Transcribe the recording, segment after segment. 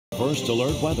First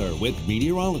Alert Weather with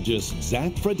meteorologist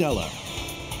Zack. All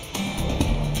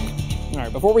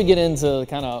right, before we get into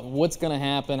kind of what's going to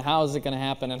happen, how is it going to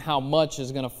happen, and how much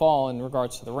is going to fall in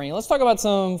regards to the rain, let's talk about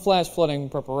some flash flooding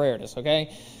preparedness,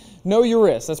 okay? Know your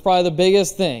risk. That's probably the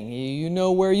biggest thing. You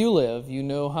know where you live. You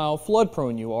know how flood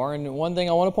prone you are. And one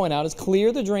thing I want to point out is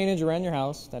clear the drainage around your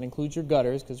house. That includes your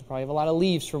gutters because you probably have a lot of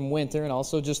leaves from winter, and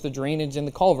also just the drainage in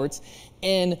the culverts.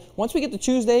 And once we get to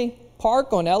Tuesday,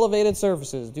 park on elevated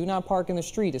surfaces. Do not park in the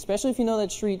street, especially if you know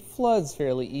that street floods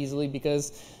fairly easily,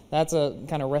 because that's a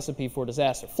kind of recipe for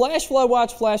disaster. Flash flood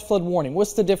watch, flash flood warning.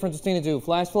 What's the difference between the two?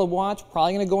 Flash flood watch,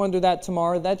 probably going to go under that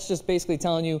tomorrow. That's just basically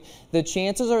telling you the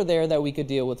chances are there that we could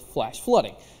deal with flash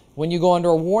flooding. When you go under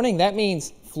a warning, that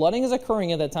means flooding is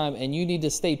occurring at that time and you need to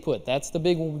stay put. That's the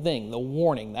big thing, the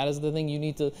warning. That is the thing you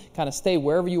need to kind of stay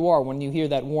wherever you are when you hear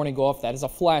that warning go off. That is a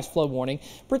flash flood warning.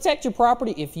 Protect your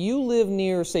property. If you live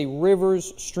near, say,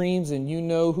 rivers, streams, and you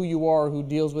know who you are who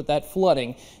deals with that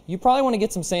flooding, you probably want to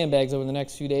get some sandbags over the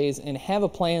next few days and have a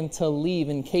plan to leave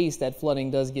in case that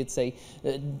flooding does get, say,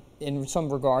 in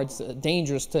some regards,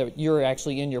 dangerous to you're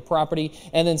actually in your property.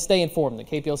 And then stay informed. The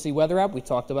KPLC weather app, we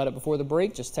talked about it before the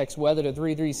break. Just text weather to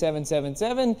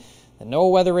 33777. The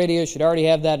NOAA weather radio should already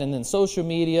have that. And then social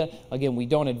media, again, we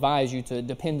don't advise you to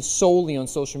depend solely on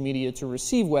social media to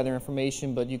receive weather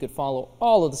information, but you could follow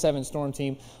all of the 7 Storm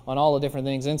team on all the different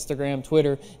things: Instagram,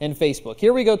 Twitter, and Facebook.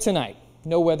 Here we go tonight.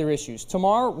 No weather issues.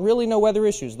 Tomorrow, really no weather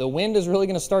issues. The wind is really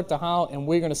going to start to howl, and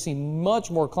we're going to see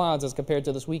much more clouds as compared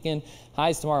to this weekend.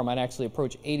 Highs tomorrow might actually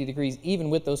approach 80 degrees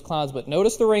even with those clouds, but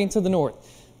notice the rain to the north.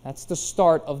 That's the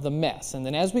start of the mess. And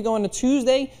then as we go into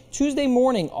Tuesday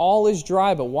morning, all is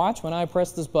dry, but watch when I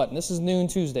press this button. This is noon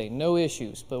Tuesday, no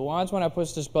issues, but watch when I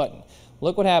push this button.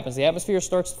 Look what happens. The atmosphere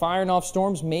starts firing off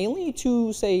storms, mainly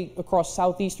to, say, across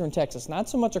southeastern Texas, not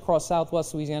so much across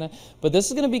southwest Louisiana, but this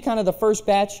is going to be kind of the first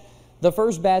batch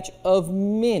of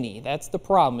many. That's the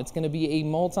problem. It's going to be a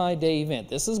multi-day event.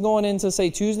 This is going into, say,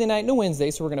 Tuesday night and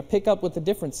Wednesday, so we're going to pick up with a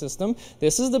different system.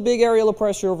 This is the big area of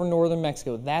pressure over northern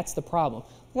Mexico. That's the problem.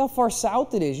 Look how far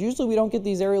south it is. Usually we don't get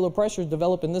these areal pressures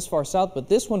developing this far south, but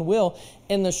this one will.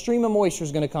 And the stream of moisture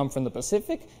is going to come from the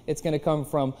Pacific. It's going to come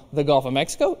from the Gulf of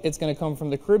Mexico. It's going to come from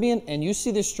the Caribbean. And you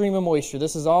see this stream of moisture.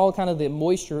 This is all kind of the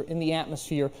moisture in the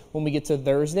atmosphere when we get to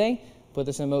Thursday. Put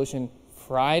this in motion.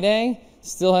 Friday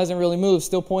still hasn't really moved,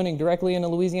 still pointing directly into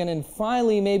Louisiana. And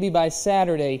finally, maybe by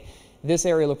Saturday, this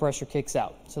areal pressure kicks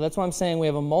out. So that's why I'm saying we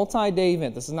have a multi-day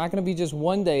event. This is not going to be just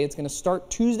one day. It's going to start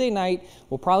Tuesday night.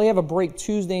 We'll probably have a break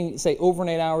Tuesday, say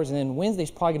overnight hours, and then Wednesday's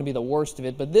probably going to be the worst of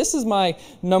it. But this is my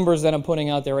numbers that I'm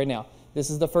putting out there right now. This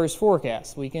is the first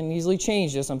forecast. We can easily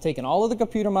change this. I'm taking all of the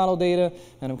computer model data,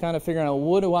 and I'm kind of figuring out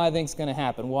what do I think is going to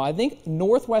happen. Well, I think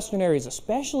northwestern areas,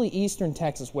 especially eastern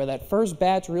Texas, where that first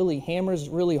batch really hammers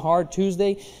really hard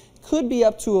Tuesday, could be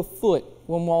up to a foot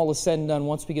when all is said and done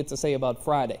once we get to, say, about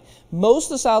Friday.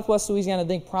 Most of southwest Louisiana, I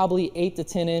think probably 8 to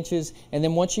 10 inches, and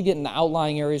then once you get in the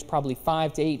outlying areas, probably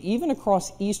 5 to 8, even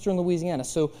across eastern Louisiana.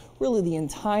 So really the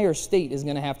entire state is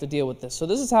going to have to deal with this. So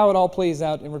this is how it all plays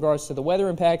out in regards to the weather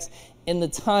impacts and the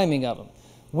timing of them.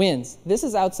 Winds. This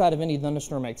is outside of any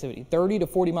thunderstorm activity. 30 to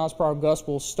 40 miles per hour gusts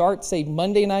will start, say,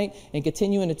 Monday night and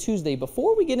continue into Tuesday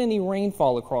before we get any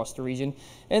rainfall across the region.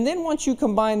 And then once you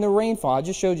combine the rainfall, I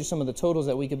just showed you some of the totals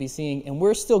that we could be seeing, and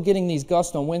we're still getting these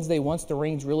gusts on Wednesday once the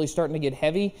rain's really starting to get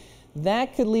heavy.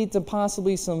 That could lead to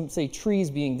possibly some, say,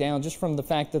 trees being down just from the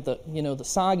fact that the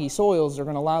soggy soils are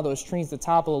going to allow those trees to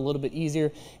topple a little bit easier.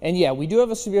 And yeah, we do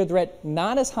have a severe threat,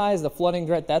 not as high as the flooding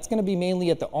threat. That's going to be mainly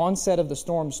at the onset of the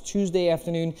storms Tuesday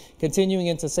afternoon, continuing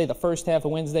into, say, the first half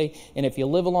of Wednesday. And if you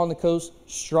live along the coast,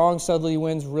 strong southerly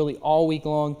winds really all week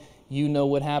long. You know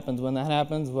what happens when that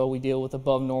happens. Well, we deal with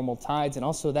above normal tides, and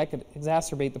also that could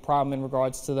exacerbate the problem in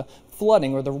regards to the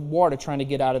flooding or the water trying to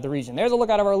get out of the region. There's a look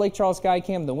out of our Lake Charles sky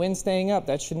cam. The wind staying up.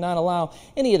 That should not allow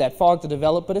any of that fog to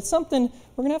develop, but it's something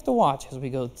we're going to have to watch as we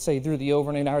go, say, through the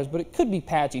overnight hours. But it could be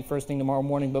patchy first thing tomorrow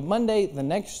morning. But Monday, the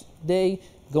next day,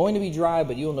 going to be dry,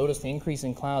 but you'll notice the increase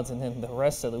in clouds, and then the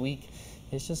rest of the week,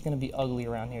 it's just going to be ugly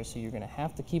around here, so you're going to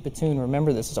have to keep it tuned.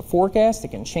 Remember, this is a forecast. It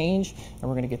can change, and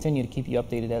we're going to continue to keep you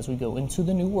updated as we go into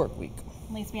the new work week.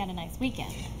 At least we had a nice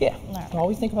weekend. Yeah. Right.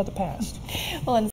 Always think about the past. Well,